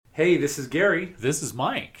Hey, this is Gary. This is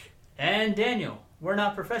Mike. And Daniel. We're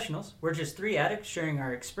not professionals. We're just three addicts sharing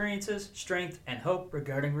our experiences, strength, and hope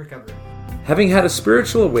regarding recovery. Having had a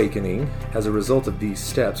spiritual awakening as a result of these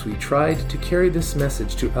steps, we tried to carry this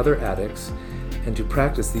message to other addicts and to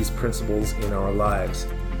practice these principles in our lives.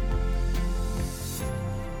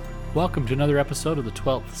 Welcome to another episode of the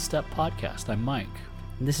 12th Step Podcast. I'm Mike.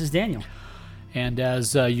 And this is Daniel. And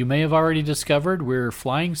as you may have already discovered, we're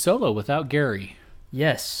flying solo without Gary.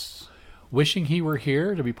 Yes. Wishing he were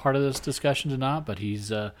here to be part of this discussion tonight, but he's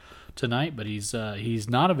not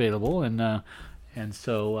available, and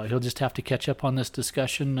so he'll just have to catch up on this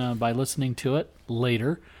discussion by listening to it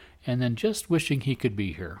later, and then just wishing he could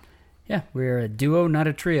be here. Yeah, we're a duo, not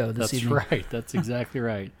a trio this evening. That's right. That's exactly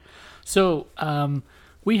right. So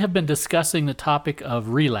we have been discussing the topic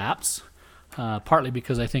of relapse, partly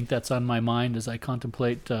because I think that's on my mind as I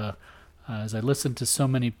contemplate, as I listen to so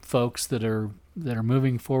many folks that are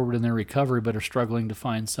moving forward in their recovery, but are struggling to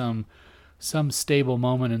find some stable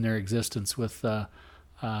moment in their existence with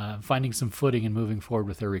finding some footing and moving forward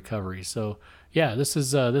with their recovery. So, yeah, this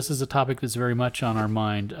is a topic that's very much on our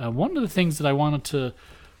mind. One of the things that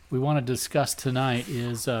we want to discuss tonight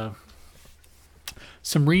is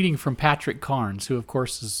some reading from Patrick Carnes, who of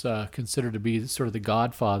course is considered to be sort of the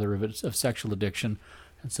godfather of sexual addiction,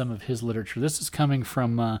 and some of his literature. This is coming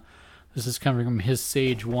from his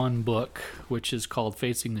Sage 1 book, which is called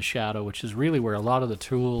Facing the Shadow, which is really where a lot of the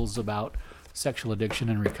tools about sexual addiction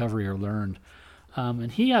and recovery are learned.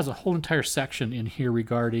 And he has a whole entire section in here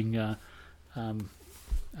regarding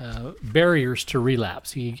barriers to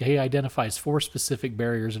relapse. He identifies 4 specific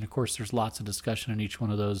barriers, and of course there's lots of discussion in each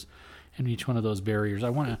one of those barriers.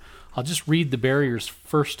 I'll just read the barriers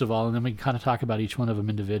first of all, and then we can kind of talk about each one of them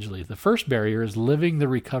individually. The first barrier is living the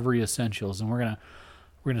recovery essentials, and we're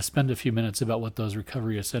going to spend a few minutes about what those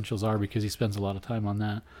recovery essentials are, because he spends a lot of time on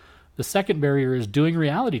that. The second barrier is doing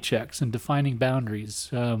reality checks and defining boundaries.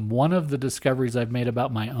 One of the discoveries I've made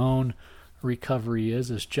about my own recovery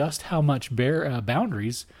is just how much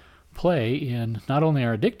boundaries play in not only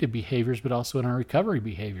our addictive behaviors, but also in our recovery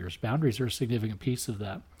behaviors. Boundaries are a significant piece of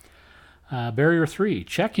that. Barrier 3,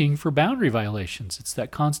 checking for boundary violations. It's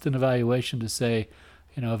that constant evaluation to say,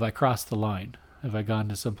 have I crossed the line? Have I gone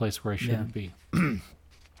to some place where I shouldn't be?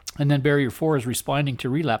 And then barrier 4 is responding to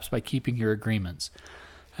relapse by keeping your agreements.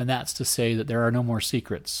 And that's to say that there are no more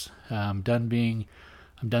secrets. I'm done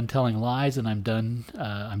telling lies, and I'm done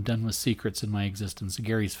with secrets in my existence.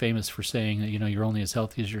 Gary's famous for saying that, you're only as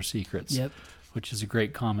healthy as your secrets. Yep. Which is a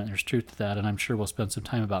great comment. There's truth to that, and I'm sure we'll spend some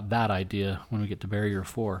time about that idea when we get to barrier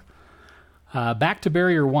 4. Back to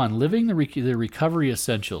barrier 1, living the recovery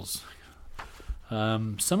essentials.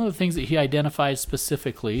 Some of the things that he identifies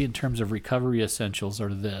specifically in terms of recovery essentials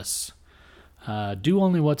are this. Do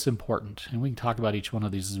only what's important. And we can talk about each one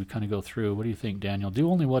of these as we kind of go through. What do you think, Daniel?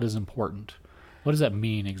 Do only what is important. What does that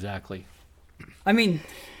mean exactly? I mean,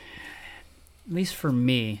 at least for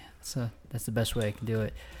me, that's the best way I can do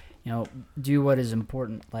it. Do what is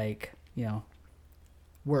important, like,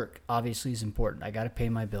 work obviously is important. I got to pay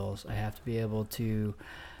my bills. I have to be able to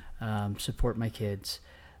support my kids.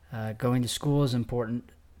 Going to school is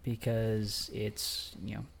important because it's,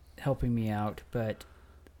 helping me out. But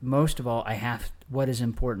most of all, what is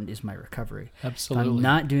important is my recovery. Absolutely. If I'm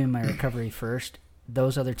not doing my recovery first,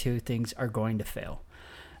 those other 2 things are going to fail.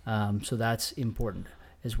 So that's important,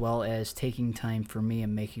 as well as taking time for me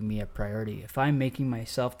and making me a priority. If I'm making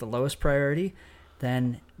myself the lowest priority,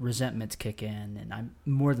 then resentments kick in, and I'm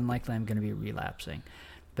more than likely I'm going to be relapsing.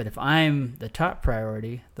 But if I'm the top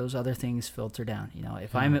priority, those other things filter down.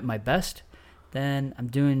 If I'm at my best, then I'm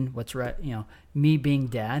doing what's right. Me being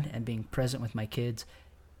dad and being present with my kids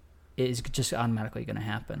is just automatically going to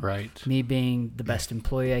happen. Right. Me being the best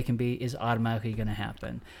employee I can be is automatically going to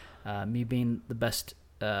happen. Me being the best,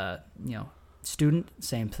 student,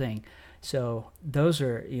 same thing. So those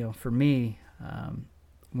are, for me,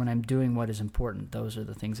 when I'm doing what is important, those are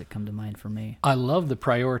the things that come to mind for me. I love the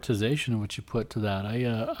prioritization of what you put to that.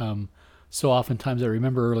 So oftentimes I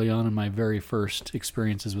remember early on in my very first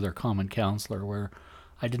experiences with our common counselor, where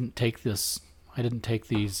I didn't take these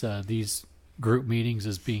group meetings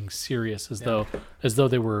as being serious, as though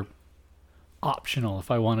they were optional if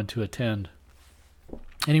I wanted to attend.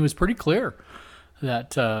 And he was pretty clear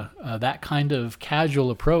that that kind of casual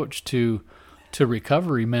approach to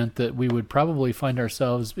recovery meant that we would probably find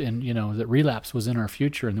ourselves in, that relapse was in our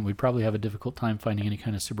future, and that we'd probably have a difficult time finding any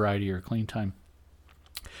kind of sobriety or clean time.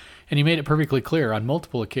 And he made it perfectly clear on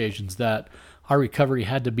multiple occasions that our recovery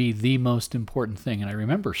had to be the most important thing. And I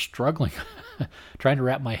remember struggling, trying to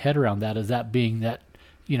wrap my head around that, as that being that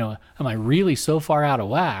am I really so far out of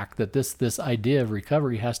whack that this idea of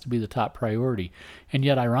recovery has to be the top priority? And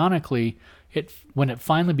yet, ironically, when it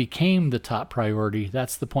finally became the top priority,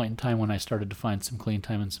 that's the point in time when I started to find some clean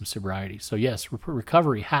time and some sobriety. So yes,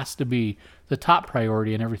 recovery has to be the top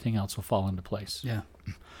priority, and everything else will fall into place. Yeah.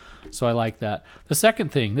 So I like that. The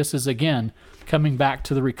second thing, this is again coming back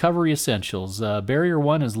to the recovery essentials. Barrier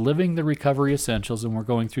 1 is living the recovery essentials, and we're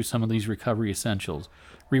going through some of these recovery essentials.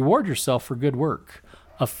 Reward yourself for good work.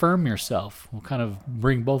 Affirm yourself. We'll kind of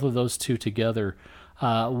bring both of those two together.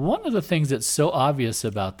 One of the things that's so obvious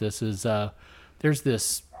about this is there's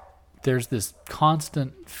this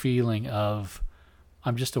constant feeling of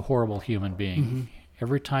I'm just a horrible human being. Mm-hmm.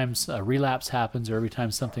 Every time a relapse happens, or every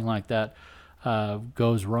time something like that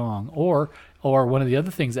goes wrong, or one of the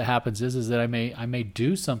other things that happens is that I may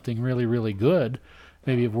do something really, really good,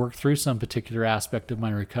 maybe have worked through some particular aspect of my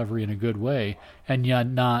recovery in a good way, and yet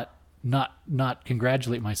not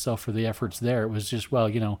congratulate myself for the efforts there. It was just,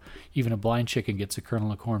 even a blind chicken gets a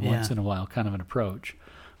kernel of corn once in a while, kind of an approach.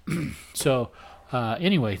 So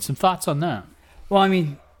anyway, some thoughts on that? Well, I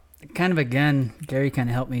mean, kind of again, Gary kind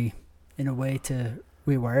of helped me in a way to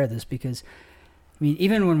rewire this, because I mean,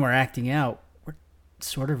 even when we're acting out, we're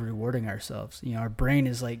sort of rewarding ourselves. Our brain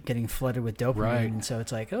is like getting flooded with dopamine. Right. And so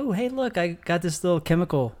it's like, oh, hey, look, I got this little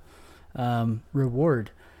chemical reward.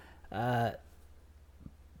 But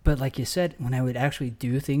like you said, when I would actually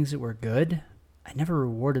do things that were good, I never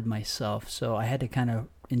rewarded myself. So I had to kind of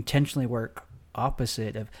intentionally work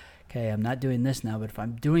opposite of, okay, I'm not doing this now, but if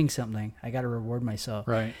I'm doing something, I got to reward myself.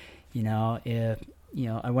 Right. If,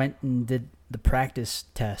 I went and did the practice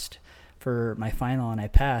test for my final and I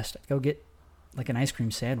passed, I'd go get like an ice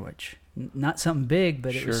cream sandwich. Not something big,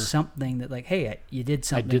 but it was something that like, hey, you did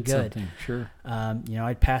something good. I did something, sure.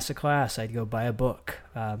 I'd pass a class, I'd go buy a book,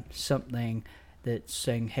 something that's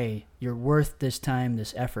saying, hey, you're worth this time,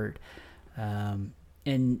 this effort. And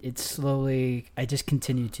it's slowly, I just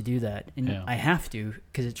continue to do that. And I have to,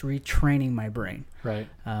 because it's retraining my brain. Right.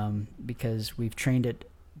 Because we've trained it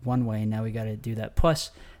one way, and now we got to do that. Plus,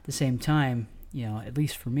 at the same time, at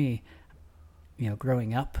least for me,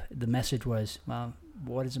 growing up, the message was, well,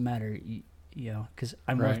 what does it matter? Because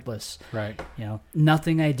I'm worthless. Right.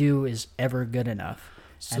 Nothing I do is ever good enough.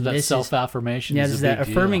 So and that self-affirmation is a big that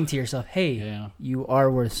affirming deal. To yourself, hey, you are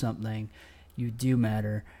worth something. You do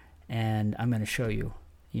matter, and I'm going to show you.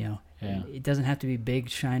 It doesn't have to be big,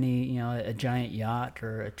 shiny, a giant yacht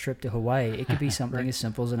or a trip to Hawaii. It could be something as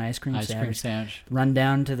simple as an ice cream sandwich. Run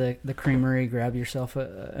down to the creamery, grab yourself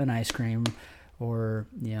an ice cream, or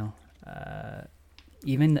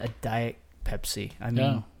even a Diet Pepsi. I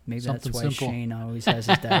mean, maybe that's why simple. Shane always has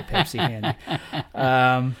his Diet Pepsi handy,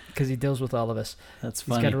 because he deals with all of us. That's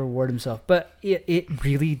funny. He's got to reward himself, but it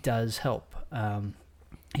really does help. I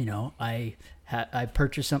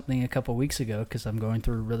purchased something a couple weeks ago because I'm going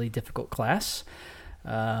through a really difficult class.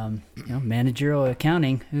 Managerial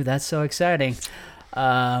accounting. Ooh, that's so exciting.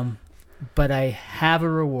 But I have a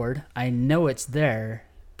reward. I know it's there,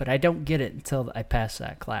 but I don't get it until I pass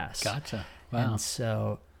that class. Gotcha. Wow. And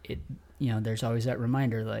so there's always that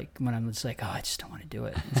reminder, like when I'm just like, oh, I just don't want to do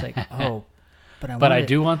it. It's like, oh, but I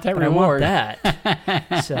do want that reward. I want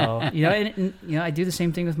that. So, I do the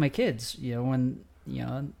same thing with my kids, when,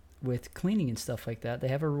 with cleaning and stuff like that, they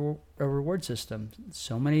have a reward system.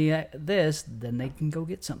 So many this, then they can go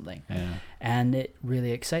get something. Yeah. And it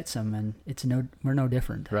really excites them, and we're no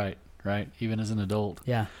different. Right. Even as an adult.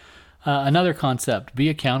 Yeah. Another concept, be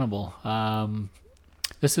accountable.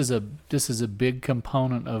 This is a big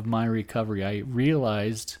component of my recovery. I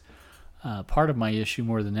realized part of my issue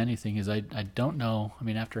more than anything is I don't know. I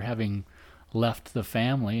mean, after having left the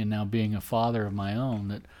family and now being a father of my own,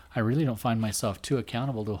 that I really don't find myself too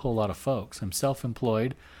accountable to a whole lot of folks. I'm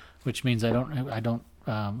self-employed, which means I don't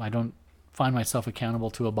find myself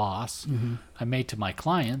accountable to a boss. Mm-hmm. I may to my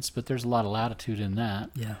clients, but there's a lot of latitude in that.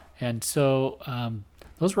 Yeah. And so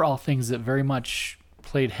those were all things that very much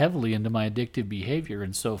played heavily into my addictive behavior.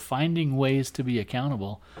 And so finding ways to be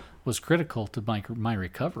accountable was critical to my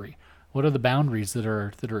recovery. What are the boundaries that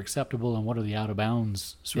are acceptable, and what are the out of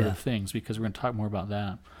bounds sort of things? Because we're going to talk more about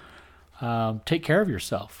that. Take care of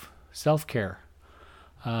yourself. Self-care.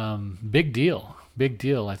 Big deal.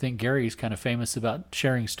 I think Gary's kind of famous about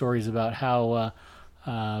sharing stories about how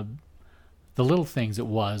the little things it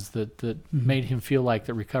was that mm-hmm. made him feel like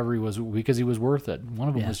that recovery was because he was worth it. One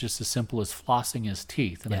of them was just as simple as flossing his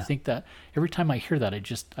teeth. And I think that every time I hear that,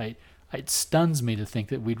 it stuns me to think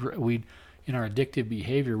that we'd in our addictive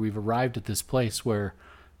behavior, we've arrived at this place where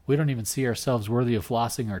we don't even see ourselves worthy of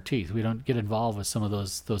flossing our teeth. We don't get involved with some of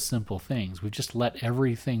those simple things. We just let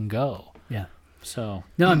everything go. Yeah. So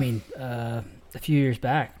no, I mean, a few years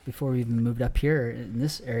back, before we even moved up here in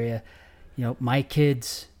this area, my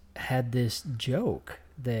kids had this joke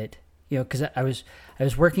that, because I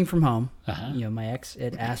was working from home. My ex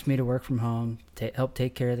had asked me to work from home to help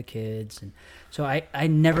take care of the kids, and so I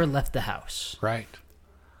never left the house. Right.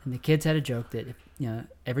 And the kids had a joke that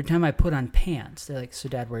every time I put on pants, they're like, "So,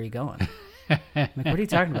 Dad, where are you going?" I'm like, "What are you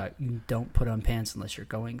talking about? You don't put on pants unless you're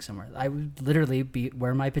going somewhere." I would literally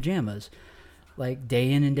wear my pajamas, like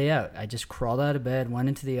day in and day out. I just crawled out of bed, went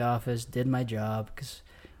into the office, did my job, because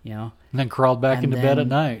and then crawled back into bed at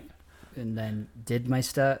night. And then did my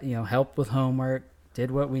stuff, helped with homework, did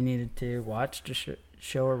what we needed to, watched a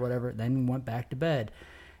show or whatever, then went back to bed.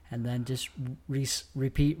 And then just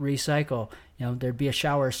repeat, recycle. There'd be a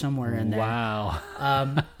shower somewhere in there. Wow.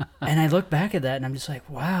 And I look back at that and I'm just like,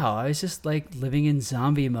 wow, I was just like living in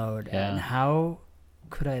zombie mode. Yeah. And how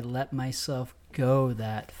could I let myself go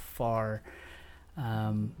that far?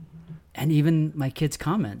 And even my kids'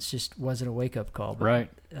 comments just wasn't a wake-up call. But, right.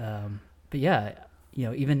 But yeah,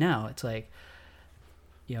 even now it's like,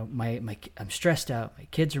 I'm stressed out. My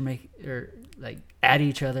kids are like at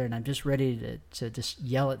each other, and I'm just ready to just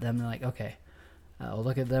yell at them. They're like, okay, I'll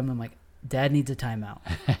look at them. I'm like, Dad needs a timeout.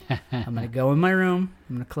 I'm gonna go in my room.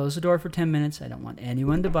 I'm gonna close the door for 10 minutes. I don't want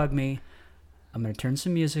anyone to bug me. I'm gonna turn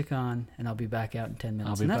some music on, and I'll be back out in 10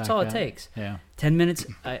 minutes. And that's all it takes. Yeah. 10 minutes.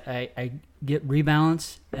 I get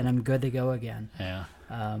rebalanced, and I'm good to go again. Yeah.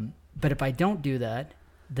 But if I don't do that,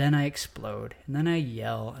 then I explode, and then I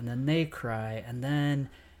yell, and then they cry, and then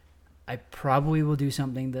I probably will do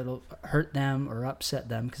something that'll hurt them or upset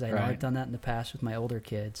them, because I know I've done that in the past with my older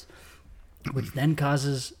kids, which then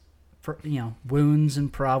causes, wounds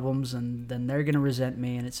and problems, and then they're going to resent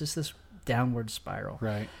me, and it's just this downward spiral.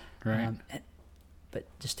 Right. But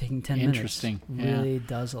just taking 10 minutes really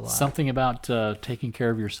does a lot. Something about taking care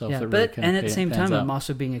of yourself that really and at the same time, I'm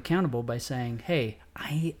also being accountable by saying, hey,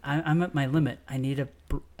 I'm at my limit. I need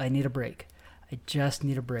a break. I just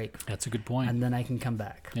need a break. That's a good point. And then I can come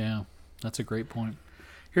back. Yeah, that's a great point.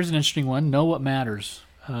 Here's an interesting one. Know what matters.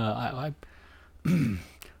 One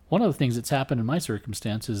of the things that's happened in my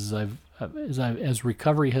circumstances is as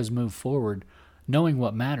recovery has moved forward, knowing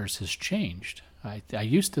what matters has changed. I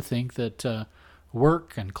used to think that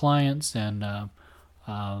work and clients and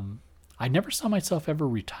I never saw myself ever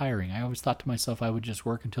retiring. I always thought to myself I would just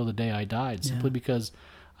work until the day I died, simply because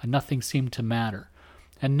nothing seemed to matter.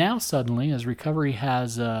 And now suddenly, as recovery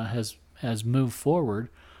has moved forward,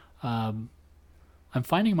 I'm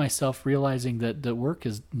finding myself realizing that work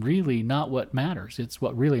is really not what matters. It's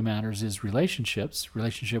what really matters is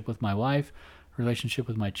relationship with my wife, relationship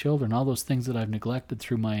with my children. All those things that I've neglected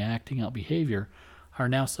through my acting out behavior are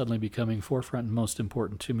now suddenly becoming forefront and most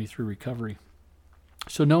important to me through recovery.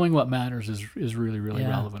 So knowing what matters is really, really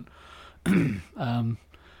relevant.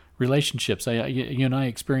 Relationships. You and I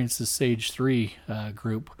experienced this Sage 3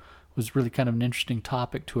 group. Was really kind of an interesting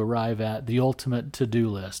topic to arrive at, the ultimate to-do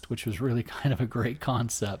list, which was really kind of a great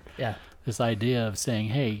concept. Yeah. This idea of saying,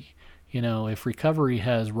 hey, if recovery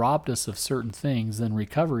has robbed us of certain things, then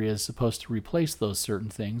recovery is supposed to replace those certain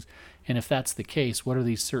things. And if that's the case, what are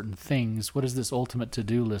these certain things? What is this ultimate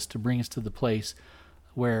to-do list to bring us to the place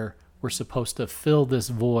where we're supposed to fill this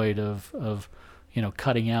void of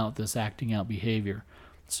cutting out this acting out behavior?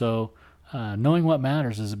 So knowing what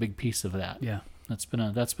matters is a big piece of that. Yeah. That's been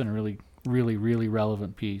a really, really, really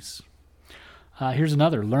relevant piece. Here's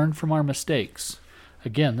another. Learn from our mistakes.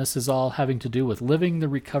 Again, this is all having to do with living the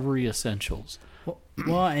recovery essentials.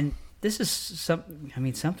 Well, and this is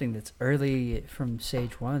something that's early from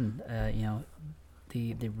Sage 1.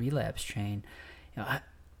 The relapse chain. When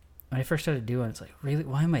I first started doing it, it's like, really,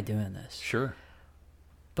 why am I doing this? Sure.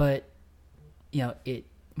 But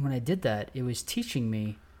when I did that, it was teaching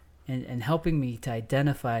me and helping me to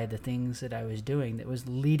identify the things that I was doing that was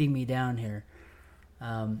leading me down here.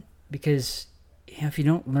 Because if you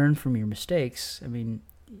don't learn from your mistakes,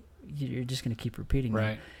 you're just going to keep repeating them.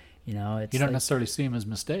 Right. It's you don't necessarily see them as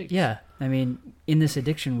mistakes. Yeah. In this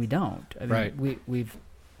addiction, we don't. Right. We've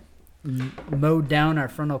mowed down our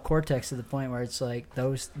frontal cortex to the point where it's like,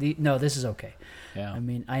 no, this is okay. Yeah.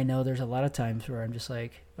 I know there's a lot of times where I'm just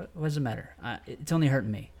like, what does it matter? It's only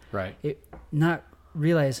hurting me. Right. Not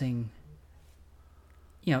realizing,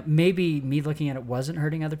 maybe me looking at it wasn't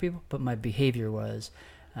hurting other people, but my behavior was,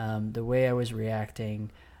 the way I was reacting,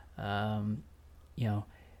 when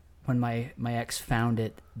my ex found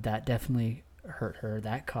it, that definitely hurt her.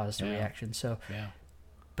 That caused a reaction. So,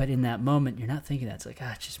 but in that moment, you're not thinking that. It's like,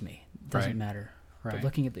 it's just me. It doesn't matter. Right. But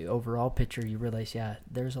looking at the overall picture, you realize,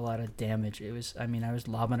 there's a lot of damage. It was, I was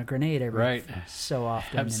lobbing a grenade every so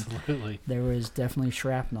often. Absolutely. There was definitely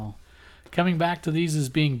shrapnel. coming back to these as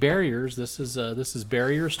being barriers, this is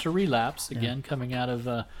Barriers to Relapse, again, coming out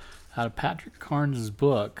of Patrick Carnes'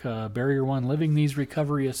 book, Barrier 1, Living These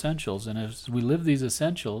Recovery Essentials. And as we live these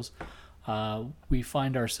essentials, we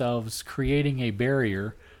find ourselves creating a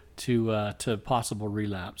barrier to possible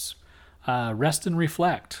relapse. Rest and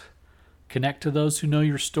reflect. Connect to those who know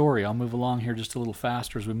your story. I'll move along here just a little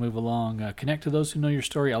faster as we move along. Connect to those who know your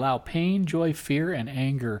story. Allow pain, joy, fear, and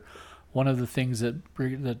anger. One of the things that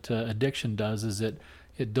addiction does is it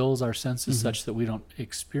dulls our senses such that we don't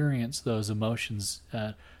experience those emotions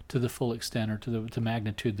to the full extent or to the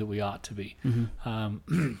magnitude that we ought to be.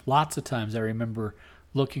 Lots of times I remember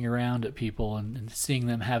looking around at people and seeing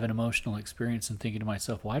them have an emotional experience and thinking to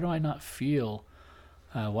myself, why do I not feel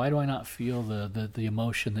the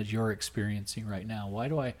emotion that you're experiencing right now?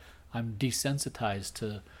 I'm desensitized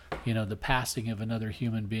to, the passing of another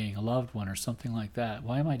human being, a loved one or something like that.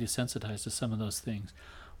 Why am I desensitized to some of those things?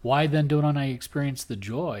 Why then don't I experience the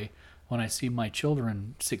joy when I see my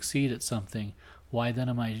children succeed at something? Why then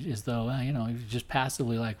am I as though, just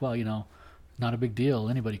passively like, well, not a big deal.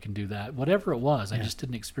 Anybody can do that. Whatever it was, I just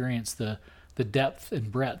didn't experience the depth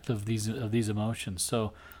and breadth of these emotions.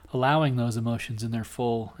 So allowing those emotions in their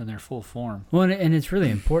full form. Well, and it's really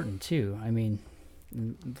important too. I mean,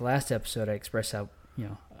 in the last episode, I expressed how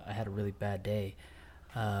I had a really bad day,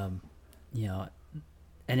 and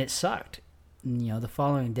it sucked. The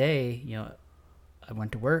following day, I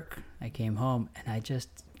went to work. I came home, and I just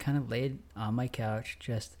kind of laid on my couch,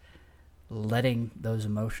 just letting those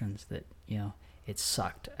emotions that it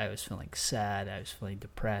sucked. I was feeling sad. I was feeling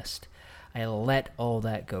depressed. I let all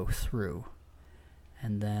that go through.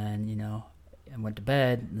 And then, I went to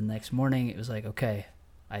bed. The next morning, it was like, okay,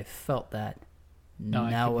 I felt that.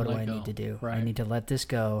 Now what do I need to do? Right. I need to let this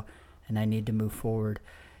go, and I need to move forward.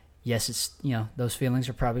 Yes, it's, those feelings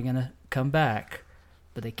are probably going to come back,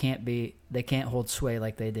 but they can't hold sway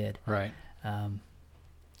like they did. Right. And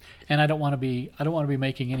I don't want to be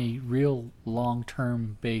making any real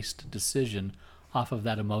long-term based decision off of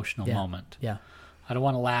that emotional moment. Yeah. I don't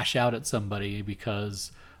want to lash out at somebody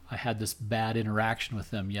because I had this bad interaction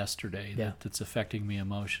with them yesterday that's affecting me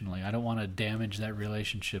emotionally. I don't want to damage that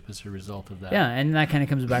relationship as a result of that. Yeah, and that kind of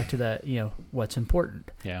comes back to that, what's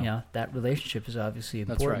important. Yeah. That relationship is obviously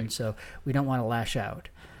important. That's right. So we don't want to lash out.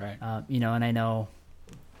 Right. And I know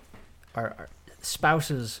our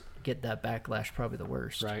spouses get that backlash probably the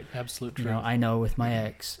worst. Right. Absolute truth. I know with my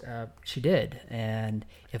ex, she did. And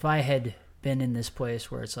if I had been in this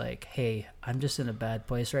place where it's like, hey, I'm just in a bad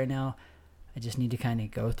place right now, I just need to kind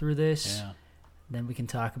of go through this. Yeah. Then we can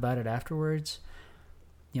talk about it afterwards.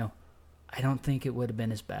 I don't think it would have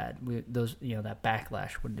been as bad. That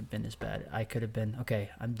backlash wouldn't have been as bad. I could have been, okay,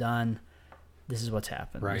 I'm done. This is what's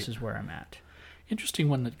happened. Right. This is where I'm at. Interesting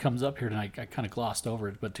one that comes up here, and I kind of glossed over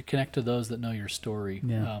it, but to connect to those that know your story.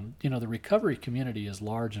 Yeah. The recovery community is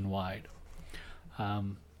large and wide.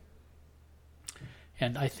 And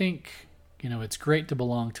I think, it's great to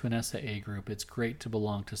belong to an SAA group. It's great to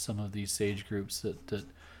belong to some of these SAGE groups that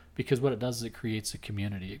because what it does is it creates a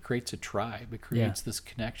community. It creates a tribe. It creates this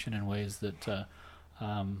connection in ways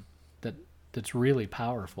that's really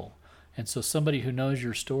powerful. And so somebody who knows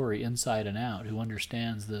your story inside and out, who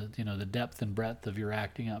understands the depth and breadth of your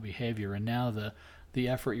acting out behavior, and now the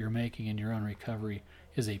effort you're making in your own recovery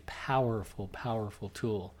is a powerful, powerful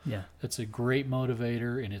tool. Yeah. It's a great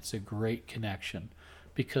motivator, and it's a great connection.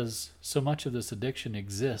 Because so much of this addiction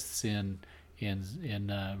exists in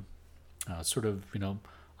sort of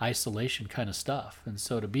isolation kind of stuff, and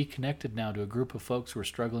so to be connected now to a group of folks who are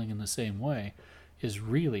struggling in the same way is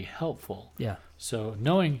really helpful. Yeah. So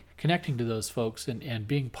connecting to those folks and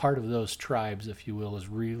being part of those tribes, if you will, is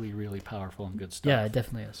really, really powerful and good stuff. Yeah, it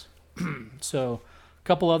definitely is. So a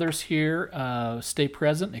couple others here. Stay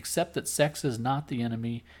present, accept that sex is not the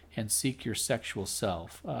enemy, and seek your sexual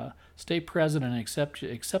self. Stay present and accept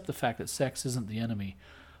the fact that sex isn't the enemy.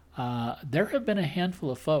 There have been a handful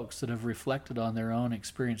of folks that have reflected on their own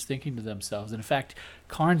experience, thinking to themselves. And in fact,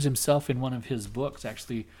 Carnes himself in one of his books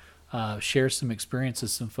actually shares some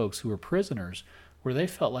experiences, some folks who were prisoners, where they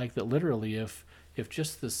felt like that literally if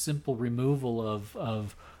just the simple removal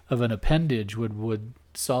of an appendage would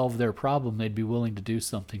solve their problem, they'd be willing to do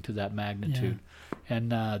something to that magnitude. Yeah.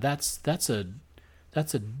 And that's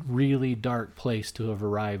a really dark place to have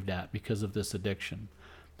arrived at because of this addiction.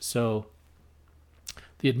 So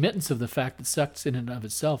the admittance of the fact that sex in and of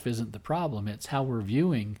itself isn't the problem, it's how we're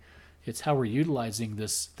utilizing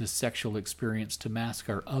this sexual experience to mask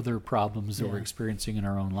our other problems that we're experiencing in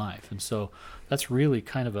our own life. And so that's really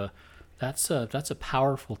kind of that's a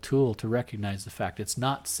powerful tool to recognize the fact it's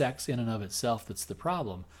not sex in and of itself that's the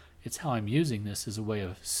problem. It's how I'm using this as a way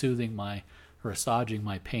of soothing or assuaging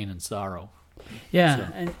my pain and sorrow. Yeah,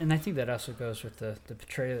 So, and I think that also goes with the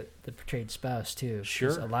betrayed spouse too. 'Cause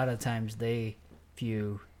Sure. a lot of times they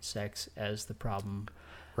view sex as the problem.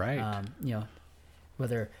 right.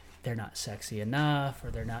 Whether they're not sexy enough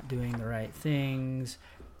or they're not doing the right things,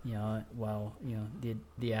 while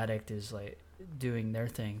the addict is like doing their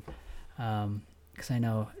thing. Because I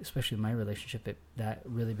know, especially in my relationship, that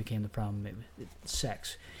really became the problem. It's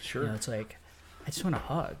sex. Sure. It's like, I just want to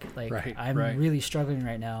hug. Like, Right, I'm right. really struggling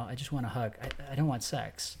right now. I just want to hug. I don't want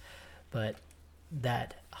sex. But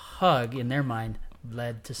that hug, in their mind,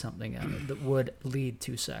 led to something that would lead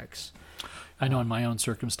to sex. I know in my own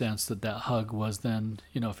circumstance that hug was then,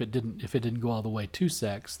 if it didn't go all the way to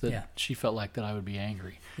sex, that she felt like that I would be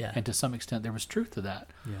angry. Yeah. And to some extent, there was truth to that.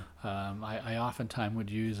 Yeah. I oftentimes would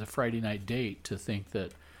use a Friday night date to think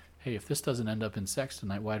that, hey, if this doesn't end up in sex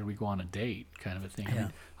tonight, why did we go on a date, kind of a thing. Yeah. I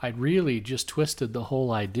mean, I'd really just twisted the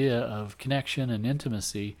whole idea of connection and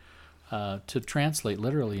intimacy to translate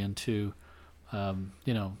literally into,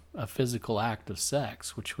 a physical act of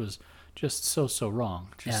sex, which was just so wrong,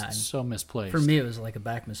 just so misplaced. For me, it was like a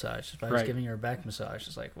back massage. If I was Right. giving her a back massage,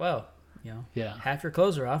 it's like, well, Yeah. half your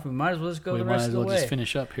clothes are off. We might as well just go we the might rest as of the well way. just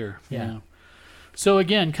finish up here. Yeah. So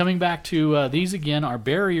again, coming back to these again are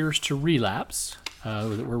barriers to relapse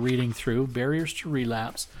that we're reading through, barriers to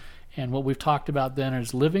relapse. And what we've talked about then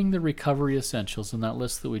is living the recovery essentials. And that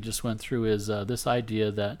list that we just went through is this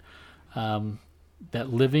idea that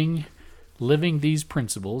that living these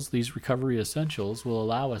principles, these recovery essentials, will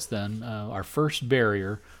allow us then our first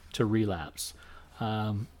barrier to relapse.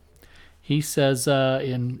 He says,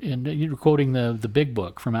 you're quoting the big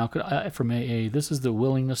book from AA, this is the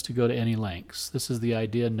willingness to go to any lengths. This is the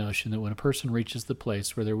idea and notion that when a person reaches the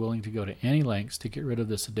place where they're willing to go to any lengths to get rid of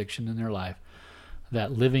this addiction in their life,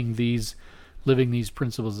 that living these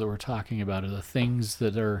principles that we're talking about are the things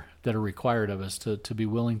that are required of us to be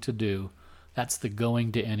willing to do. That's the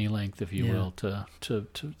going to any length, if you will, to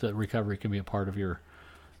that recovery can be a part of your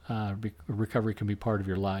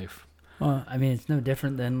life. Well, I mean, it's no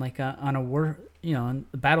different than like on a war, on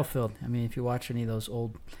the battlefield. I mean, if you watch any of those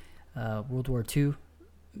old World War II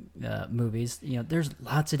movies, there's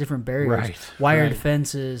lots of different barriers, Right, wired right.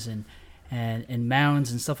 fences and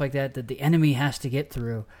mounds and stuff like that the enemy has to get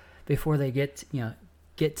through before they get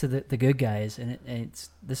to the good guys. And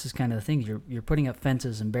this is kind of the thing. You're putting up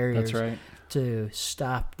fences and barriers. That's right. To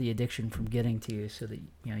stop the addiction from getting to you, so that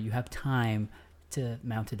you have time to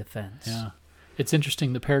mount a defense. Yeah. It's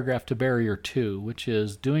interesting, the paragraph to barrier 2, which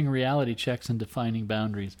is doing reality checks and defining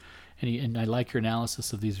boundaries. And I like your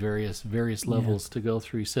analysis of these various levels to go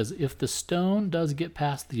through. He says, if the stone does get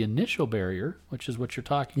past the initial barrier, which is what you're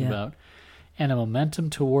talking about, and a momentum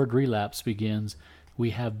toward relapse begins, we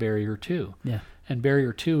have barrier 2. Yeah. And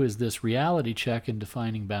barrier 2 is this reality check and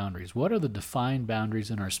defining boundaries. What are the defined boundaries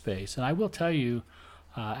in our space? And I will tell you,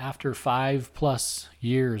 after 5+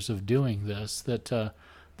 years of doing this, that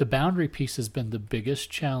the boundary piece has been the biggest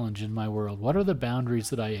challenge in my world. What are the boundaries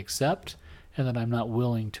that I accept and that I'm not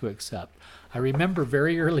willing to accept? I remember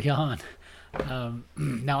very early on,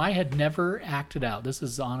 now I had never acted out, this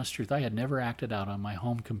is the honest truth, I had never acted out on my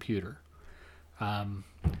home computer.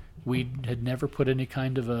 We had never put any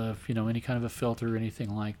kind of a filter or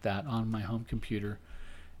anything like that on my home computer.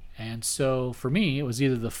 And so for me, it was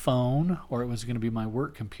either the phone or it was going to be my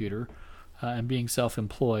work computer. And being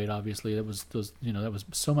self-employed, obviously, that was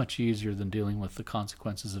so much easier than dealing with the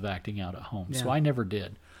consequences of acting out at home. Yeah. So I never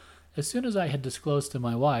did. As soon as I had disclosed to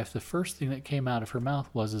my wife, the first thing that came out of her mouth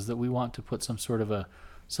was that we want to put some sort of a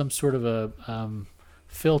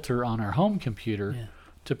filter on our home computer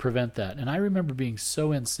to prevent that. And I remember being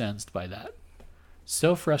so incensed by that,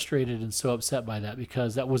 so frustrated and so upset by that,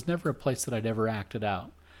 because that was never a place that I'd ever acted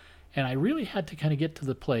out. And I really had to kind of get to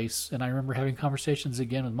the place, and I remember having conversations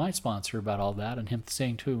again with my sponsor about all that, and him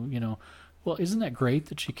saying to, well, isn't that great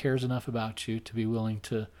that she cares enough about you to be willing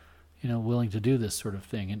to do this sort of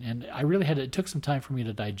thing? And I really it took some time for me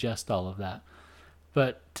to digest all of that.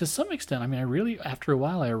 But to some extent, I mean, I really, after a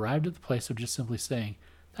while, I arrived at the place of just simply saying,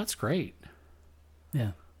 that's great.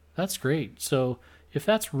 Yeah. That's great. So if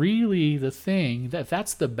that's really the thing, if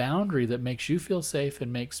that's the boundary that makes you feel safe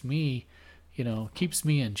and makes me, keeps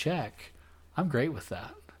me in check, I'm great with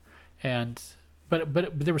that. But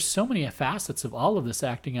there were so many facets of all of this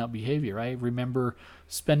acting out behavior. I remember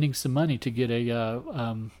spending some money to get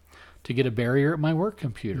a barrier at my work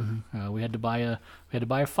computer. Mm-hmm. We had to buy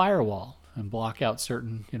a firewall and block out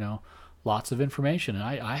certain, lots of information. And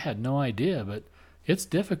I had no idea, but it's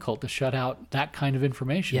difficult to shut out that kind of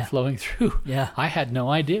information flowing through. Yeah. I had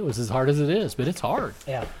no idea it was as hard as it is, but it's hard.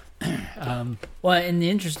 Yeah. Well, and the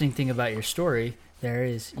interesting thing about your story there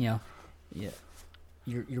is,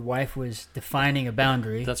 your wife was defining a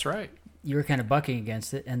boundary. That's right. You were kind of bucking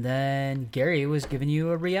against it, and then Gary was giving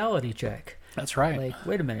you a reality check. That's right. Like,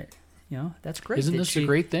 wait a minute, that's great. Isn't this a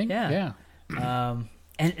great thing? Yeah.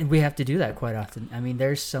 And we have to do that quite often. I mean,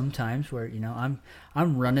 there's some times where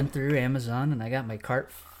I'm running through Amazon and I got my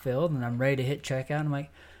cart filled and I'm ready to hit checkout. And I'm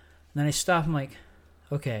like, and then I stop. I'm like,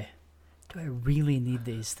 okay, do I really need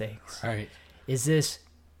these things? Right. Is this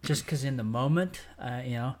just because in the moment,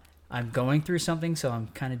 I'm going through something, so I'm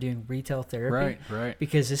kind of doing retail therapy? Right.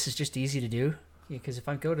 Because this is just easy to do. Because if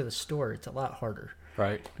I go to the store, it's a lot harder.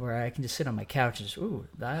 Right. Where I can just sit on my couch and just, ooh,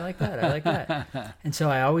 I like that. And so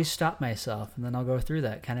I always stop myself, and then I'll go through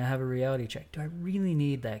that, kind of have a reality check. Do I really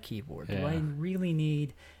need that keyboard? Yeah. Do I really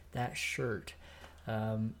need that shirt?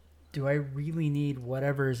 Do I really need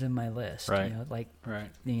whatever is in my list? Right.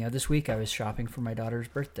 This week I was shopping for my daughter's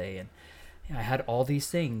birthday, and I had all these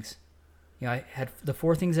things. I had the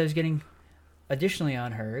 4 things I was getting additionally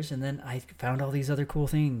on hers, and then I found all these other cool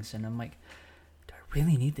things, and I'm like, do I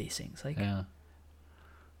really need these things?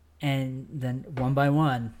 And then one by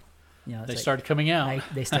one, they started coming out.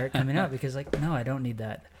 They start coming out because no, I don't need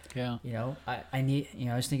that. Yeah. I need.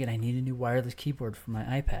 I was thinking I need a new wireless keyboard for my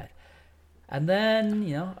iPad, and then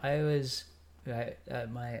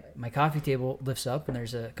my coffee table lifts up and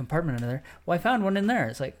there's a compartment under there. Well, I found one in there.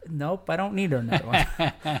 It's like, nope, I don't need another one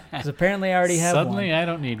because apparently I already have one. Suddenly, I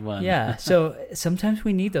don't need one. Yeah. So sometimes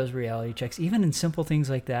we need those reality checks, even in simple things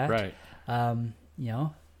like that. Right.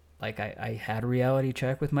 Like I had a reality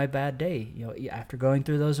check with my bad day. After going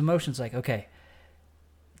through those emotions, like, okay,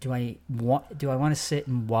 do I want to sit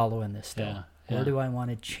and wallow in this still, or do I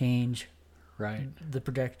want to change the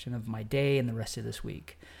projection of my day and the rest of this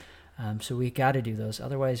week? So we got to do those.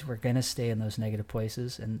 Otherwise, we're gonna stay in those negative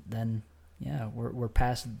places, and then we're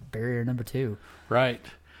past barrier number 2. Right.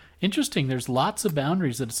 Interesting. There's lots of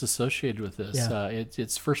boundaries that it's associated with this. Yeah.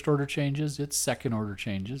 It's first order changes. It's second order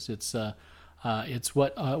changes. It's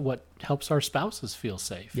what helps our spouses feel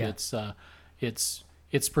safe. Yeah.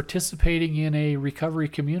 It's participating in a recovery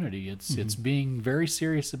community. It's being very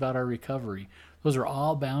serious about our recovery. Those are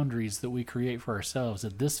all boundaries that we create for ourselves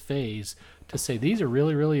at this phase to say these are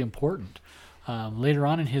really, really important. Later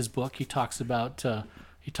on in his book, he talks about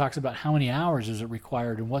how many hours is it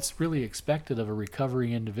required and what's really expected of a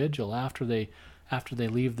recovering individual after they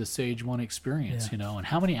leave the Sage 1 experience, and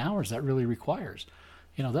how many hours that really requires.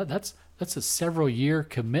 That's a several year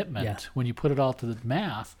commitment when you put it all to the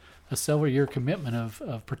math, a several year commitment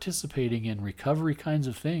of participating in recovery kinds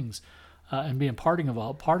of things and being part of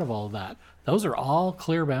all of that. Those are all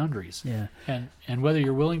clear boundaries. Yeah. And whether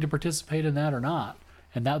you're willing to participate in that or not,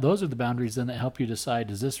 and those are the boundaries then that help you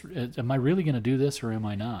decide, am I really going to do this or am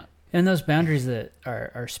I not? And those boundaries that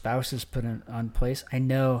our spouses put on place, I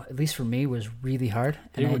know, at least for me, was really hard.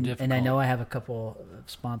 They were difficult. And I know I have a couple of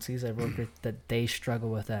sponsees I've worked with that they struggle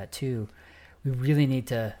with that too. We really need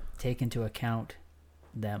to take into account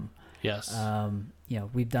them. Yes.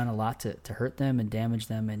 We've done a lot to hurt them and damage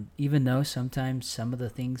them. And even though sometimes some of the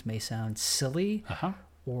things may sound silly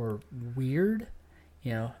or weird,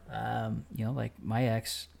 like my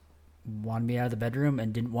ex wanted me out of the bedroom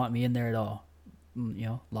and didn't want me in there at all.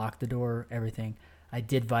 Lock the door, everything. I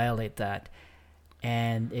did violate that,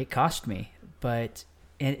 and it cost me. But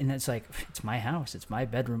and it's like, it's my house, it's my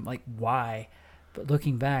bedroom. Like, why? But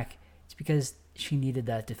looking back, it's because she needed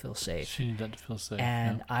that to feel safe.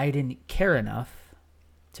 And I didn't care enough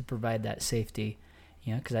to provide that safety,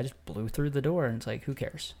 because I just blew through the door, and it's like, who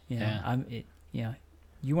cares? You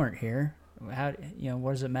weren't here. How?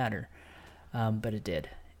 What does it matter? But it did.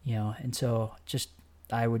 And so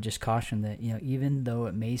I would just caution that, even though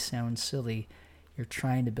it may sound silly, you're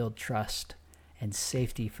trying to build trust and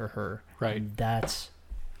safety for her. Right. And that's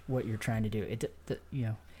what you're trying to do.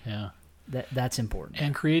 That's important.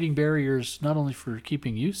 And creating barriers, not only for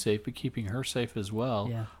keeping you safe, but keeping her safe as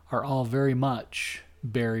well, are all very much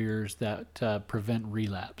barriers that prevent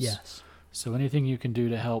relapse. Yes. So anything you can do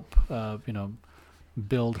to help,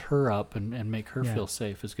 build her up and make her feel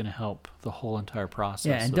safe is going to help the whole entire process.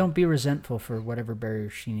 Yeah, and don't be resentful for whatever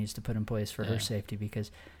barriers she needs to put in place for her safety, because,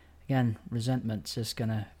 again, resentment's just going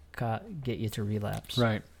to get you to relapse.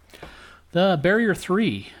 Right. The barrier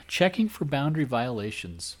 3, checking for boundary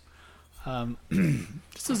violations.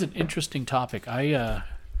 This is an interesting topic. I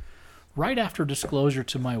right after disclosure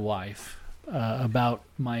to my wife about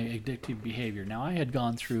my addictive behavior. Now, I had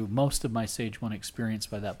gone through most of my Sage 1 experience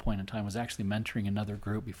by that point in time. I was actually mentoring another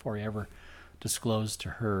group before I ever disclosed to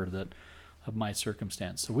her of my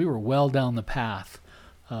circumstance. So we were well down the path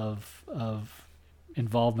of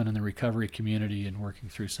involvement in the recovery community and working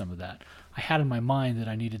through some of that. I had in my mind that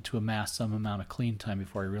I needed to amass some amount of clean time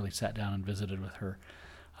before I really sat down and visited with her.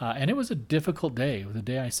 And it was a difficult day. The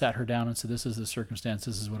day I sat her down and said, this is the circumstance,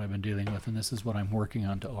 this is what I've been dealing with, and this is what I'm working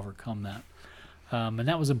on to overcome that. And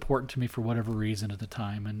that was important to me for whatever reason at the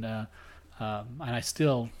time. And I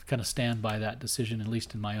still kind of stand by that decision, at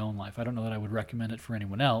least in my own life. I don't know that I would recommend it for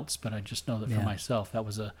anyone else, but I just know that for myself, that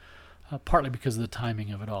was partly because of the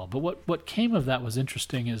timing of it all. But what came of that was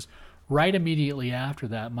interesting is right immediately after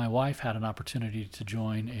that, my wife had an opportunity to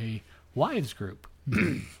join a wives group,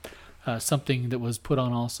 something that was put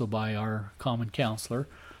on also by our common counselor.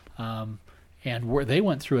 And where they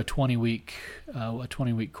went through a 20-week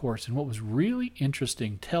course. And what was really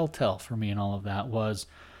interesting, telltale for me in all of that was,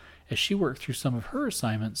 as she worked through some of her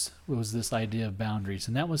assignments, was this idea of boundaries.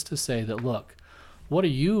 And that was to say that, look, what are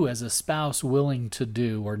you as a spouse willing to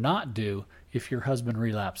do or not do if your husband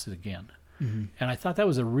relapses again? Mm-hmm. And I thought that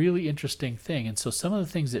was a really interesting thing. And so some of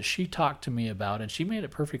the things that she talked to me about, and she made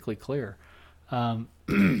it perfectly clear,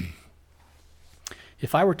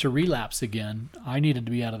 if I were to relapse again, I needed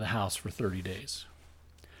to be out of the house for 30 days.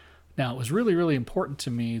 Now, it was really, really important to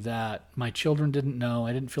me that my children didn't know.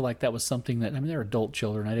 I didn't feel like that was something that, they're adult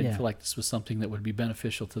children. I didn't feel like this was something that would be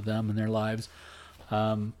beneficial to them in their lives.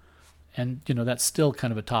 And, that's still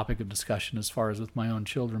kind of a topic of discussion as far as with my own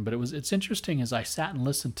children. But it's interesting as I sat and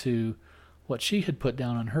listened to what she had put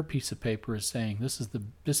down on her piece of paper as saying, this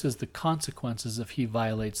is the consequences if he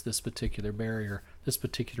violates this particular barrier, this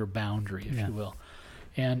particular boundary, if you will.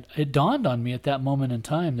 And it dawned on me at that moment in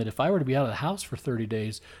time that if I were to be out of the house for 30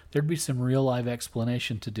 days, there'd be some real live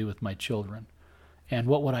explanation to do with my children. And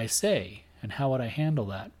what would I say? And how would I handle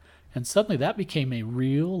that? And suddenly that became a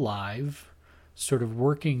real live sort of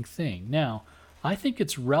working thing. Now, I think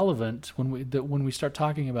it's relevant when we start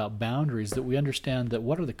talking about boundaries that we understand that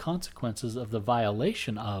what are the consequences of the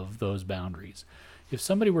violation of those boundaries. If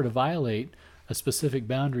somebody were to violate a specific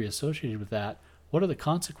boundary associated with that, what are the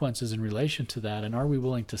consequences in relation to that, and are we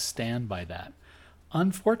willing to stand by that?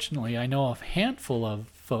 Unfortunately, I know a handful of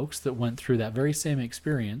folks that went through that very same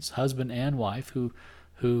experience, husband and wife, who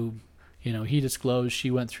he disclosed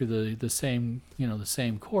she went through the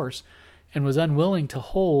same course, and was unwilling to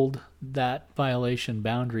hold that violation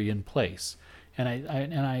boundary in place. And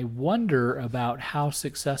I wonder about how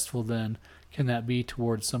successful then can that be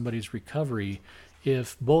towards somebody's recovery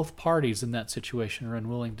if both parties in that situation are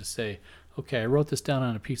unwilling to say, okay, I wrote this down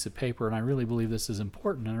on a piece of paper and I really believe this is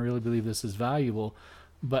important and I really believe this is valuable,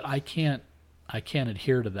 but I can't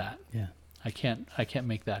adhere to that. Yeah. I can't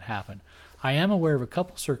make that happen. I am aware of a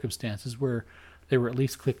couple circumstances where they were at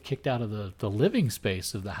least kicked out of the living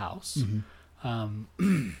space of the house.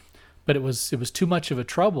 Mm-hmm. But it was too much of a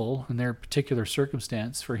trouble in their particular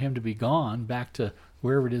circumstance for him to be gone back to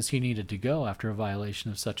wherever it is he needed to go after a violation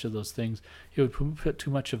of such of those things. It would put too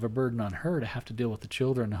much of a burden on her to have to deal with the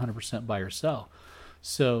children 100% by herself.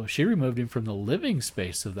 So she removed him from the living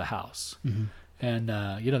space of the house. Mm-hmm. And,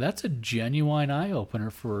 that's a genuine eye-opener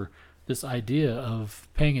for this idea of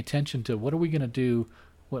paying attention to what are we going to do.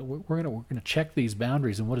 We're going to check these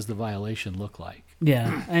boundaries, and what does the violation look like?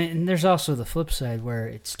 Yeah, and there's also the flip side where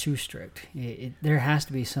it's too strict. There has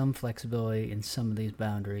to be some flexibility in some of these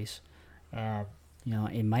boundaries.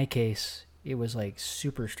 In my case, it was like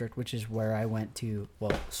super strict, which is where I went to,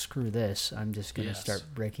 well, screw this. I'm just going to start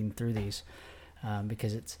breaking through these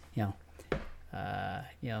because it's,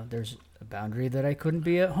 there's a boundary that I couldn't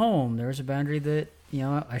be at home. There's a boundary that,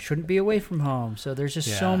 I shouldn't be away from home. So there's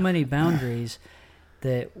just so many boundaries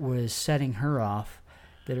that was setting her off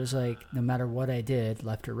that it was like no matter what I did,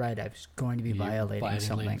 left or right, I was going to be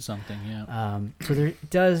violating something. So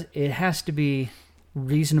it has to be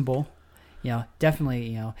reasonable.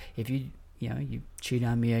 Definitely, if you cheat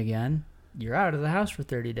on me again, you're out of the house for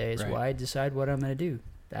 30 days. Right. Why decide what I'm going to do?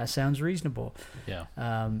 That sounds reasonable. Yeah.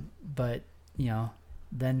 But,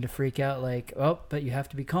 then to freak out like, oh, but you have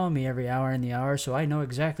to be calling me every hour in the hour so I know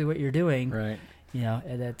exactly what you're doing. Right.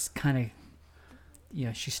 And that's kind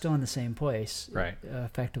of, she's still in the same place. Right.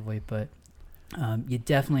 Effectively. But you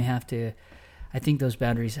definitely have to, I think those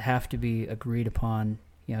boundaries have to be agreed upon,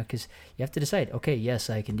 because you have to decide, okay, yes,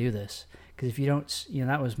 I can do this. Because if you don't,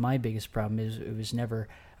 that was my biggest problem is it was never,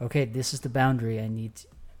 okay, this is the boundary. I need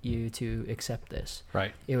you to accept this.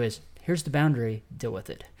 Right. It was, here's the boundary, deal with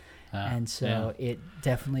it. And so it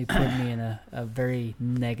definitely put me in a very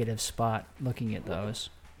negative spot looking at those.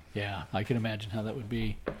 Yeah, I can imagine how that would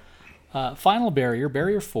be. Final barrier,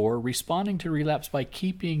 barrier 4, responding to relapse by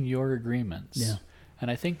keeping your agreements. Yeah. And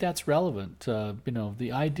I think that's relevant. The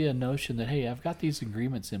notion that, hey, I've got these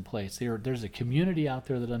agreements in place. There's a community out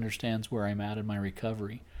there that understands where I'm at in my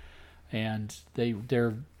recovery. and they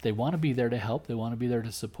want to be there to help, they want to be there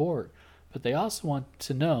to support, but they also want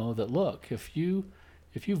to know that, look, if you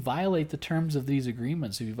violate the terms of these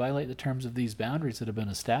agreements, if you violate the terms of these boundaries that have been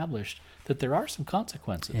established, that there are some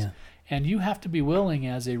consequences. Yeah. And you have to be willing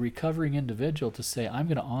as a recovering individual to say, I'm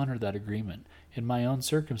going to honor that agreement. In my own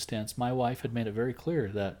circumstance, my wife had made it very clear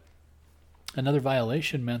that another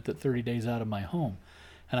violation meant that 30 days out of my home.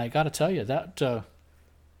 And I got to tell you, that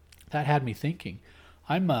had me thinking.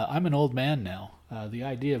 I'm an old man now. The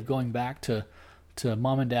idea of going back to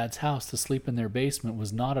mom and dad's house to sleep in their basement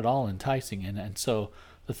was not at all enticing. And so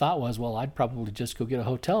the thought was, well, I'd probably just go get a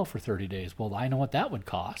hotel for 30 days. Well, I know what that would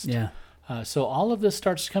cost. Yeah. So all of this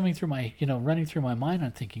starts coming through my, running through my mind.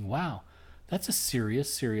 I'm thinking, wow, that's a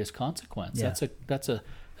serious consequence. Yeah.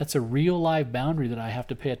 That's a real live boundary that I have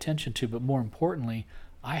to pay attention to. But more importantly,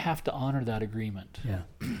 I have to honor that agreement. Yeah.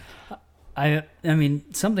 I mean,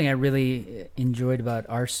 something I really enjoyed about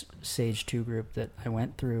our Sage 2 group that I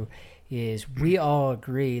went through is we all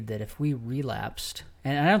agreed that if we relapsed,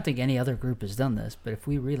 and I don't think any other group has done this, but if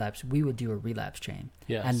we relapsed, we would do a relapse chain.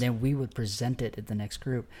 Yes. And then we would present it at the next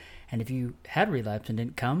group. And if you had relapsed and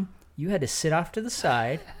didn't come, you had to sit off to the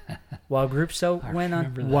side while group went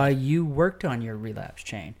on, while you worked on your relapse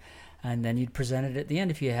chain. And then you'd present it at the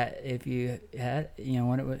end if you had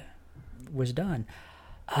when it was done.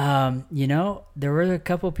 There were a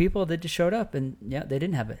couple of people that just showed up and they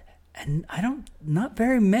didn't have it. And not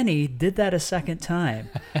very many did that a second time.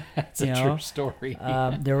 It's a true story.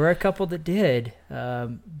 There were a couple that did,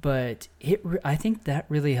 but I think that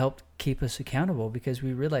really helped keep us accountable because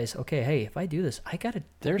we realized, okay, hey, if I do this, I got to.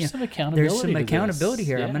 There's some accountability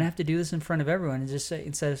here. Yeah. I'm going to have to do this in front of everyone and just say,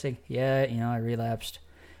 instead of saying, I relapsed,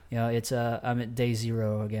 I'm at day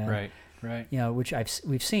 0 again. Right. Which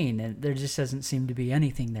we've seen, and there just doesn't seem to be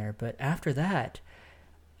anything there. But after that,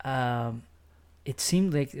 it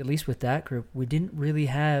seemed like, at least with that group, we didn't really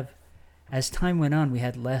have, as time went on, we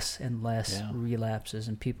had less and less relapses,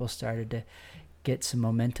 and people started to get some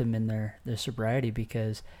momentum in their sobriety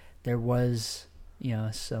because there was,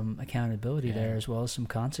 some accountability there as well as some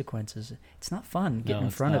consequences. It's not fun getting in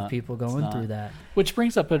front of people going through that. Which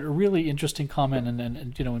brings up a really interesting comment,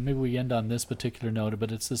 and maybe we end on this particular note,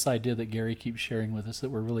 but it's this idea that Gary keeps sharing with us that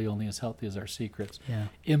we're really only as healthy as our secrets. Yeah.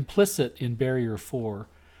 Implicit in Barrier 4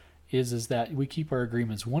 is that we keep our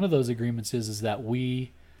agreements. One of those agreements is that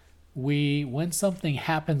we when something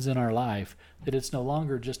happens in our life, that it's no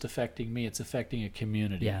longer just affecting me, it's affecting a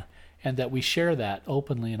community. Yeah. And that we share that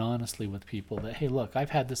openly and honestly with people, that, hey, look, I've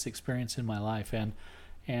had this experience in my life and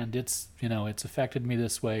it's, it's affected me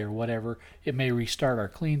this way or whatever. It may restart our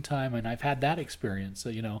clean time, and I've had that experience. So,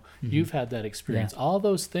 you've had that experience. Yeah. All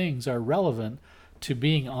those things are relevant to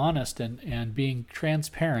being honest and being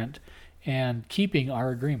transparent and keeping our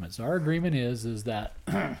agreements. Our agreement is that,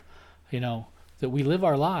 that we live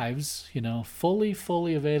our lives,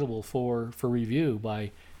 fully available for review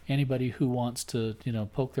by anybody who wants to,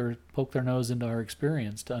 poke their nose into our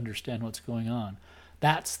experience to understand what's going on.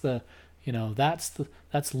 That's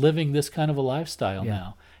that's living this kind of a lifestyle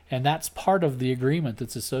now. And that's part of the agreement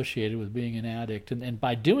that's associated with being an addict. And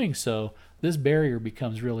by doing so, this barrier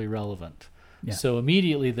becomes really relevant. Yeah. So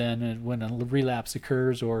immediately then, when a relapse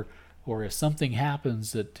occurs or if something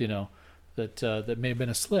happens that that may have been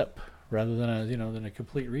a slip rather than a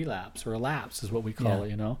complete relapse, or a lapse is what we call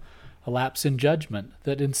it, a lapse in judgment,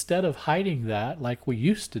 that instead of hiding that like we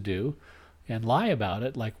used to do and lie about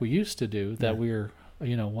it like we used to do, that we're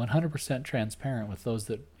 100% transparent with those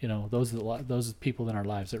those people in our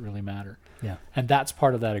lives that really matter. Yeah. And that's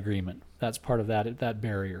part of that agreement. That's part of that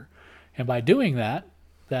barrier. And by doing that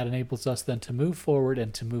enables us then to move forward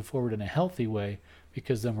and to move forward in a healthy way,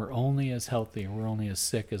 because then we're only as healthy and we're only as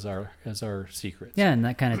sick as our secrets. Yeah, and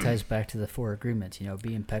that kind of ties back to the 4 agreements,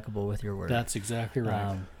 be impeccable with your word. That's exactly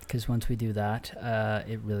right. Because once we do that,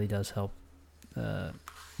 it really does help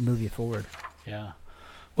move you forward. Yeah.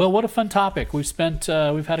 Well, what a fun topic. We've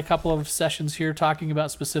had a couple of sessions here talking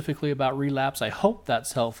specifically about relapse. I hope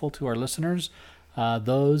that's helpful to our listeners,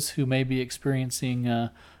 those who may be experiencing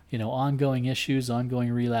ongoing issues,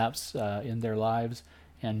 ongoing relapse in their lives.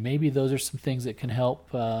 And maybe those are some things that can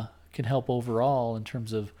help overall in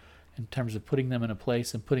terms of putting them in a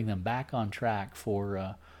place and putting them back on track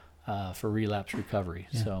for relapse recovery.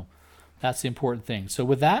 Yeah. So that's the important thing. So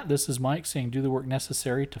with that, this is Mike saying, do the work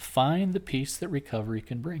necessary to find the peace that recovery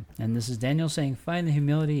can bring. And this is Daniel saying, find the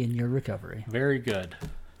humility in your recovery. Very good.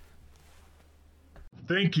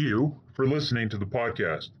 Thank you for listening to the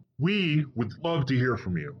podcast. We would love to hear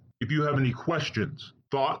from you. If you have any questions,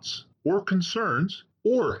 thoughts, or concerns,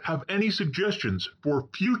 or have any suggestions for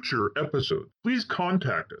future episodes, please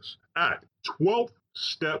contact us at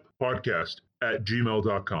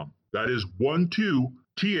steppodcast@gmail.com. That is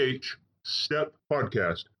 12th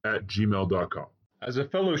steppodcast@gmail.com. As a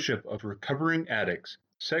fellowship of recovering addicts,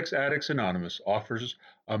 Sex Addicts Anonymous offers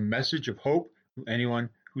a message of hope to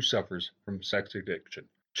anyone who suffers from sex addiction.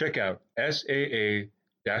 Check out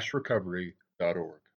saa-recovery.org.